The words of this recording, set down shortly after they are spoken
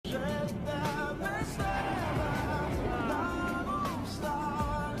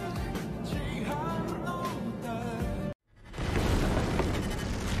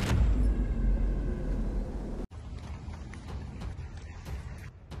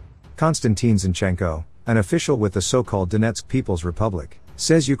Konstantin Zinchenko, an official with the so-called Donetsk People's Republic,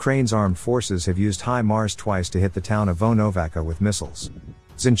 says Ukraine's armed forces have used Himars twice to hit the town of Vonovaka with missiles.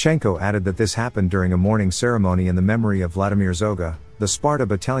 Zinchenko added that this happened during a mourning ceremony in the memory of Vladimir Zoga, the Sparta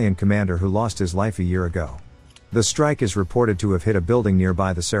battalion commander who lost his life a year ago. The strike is reported to have hit a building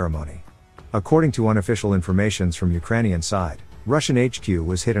nearby the ceremony. According to unofficial information from Ukrainian side, Russian HQ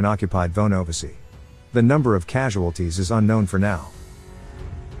was hit in occupied Vonovasi. The number of casualties is unknown for now.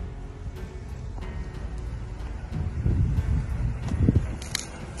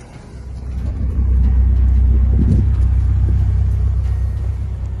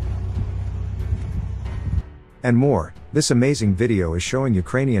 And more, this amazing video is showing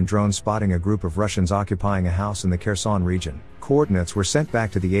Ukrainian drones spotting a group of Russians occupying a house in the Kherson region. Coordinates were sent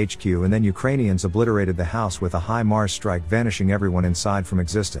back to the HQ and then Ukrainians obliterated the house with a Himars strike, vanishing everyone inside from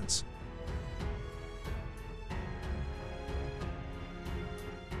existence.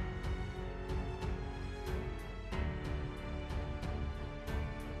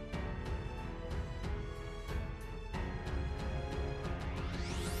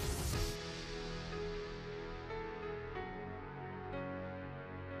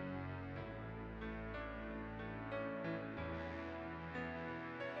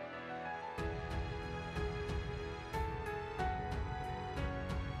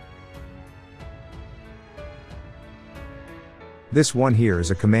 This one here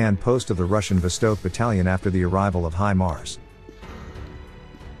is a command post of the Russian Vostok battalion after the arrival of Himars.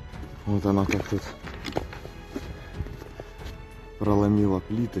 Вот она как тут проломила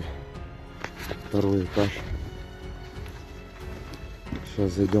плиты. Второй этаж.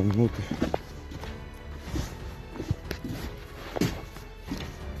 Сейчас зайдем внутрь.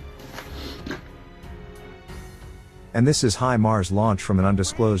 And this is Himars launch from an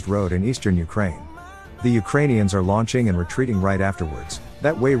undisclosed road in eastern Ukraine. The Ukrainians are launching and retreating right afterwards,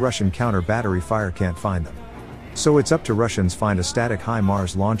 that way Russian counter-battery fire can't find them. So it's up to Russians find a static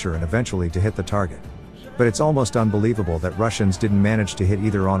Himars launcher and eventually to hit the target. But it's almost unbelievable that Russians didn't manage to hit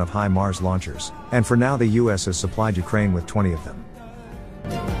either one of Himars launchers, and for now the US has supplied Ukraine with 20 of them.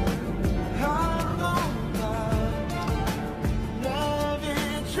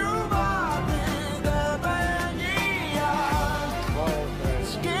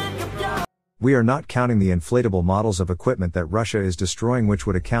 We are not counting the inflatable models of equipment that Russia is destroying, which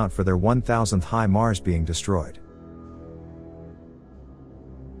would account for their 1,000th Himars being destroyed.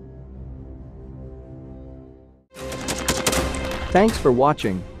 Thanks for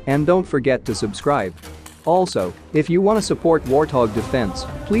watching, and don't forget to subscribe. Also, if you want to support Warthog Defense,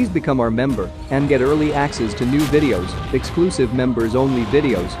 please become our member and get early access to new videos, exclusive members-only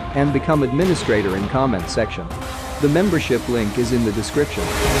videos, and become administrator in comments section. The membership link is in the description.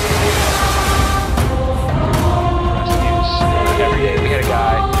 Every day. We had a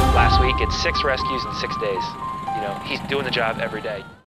guy last week at 6 rescues in 6 days. You know, he's doing the job every day.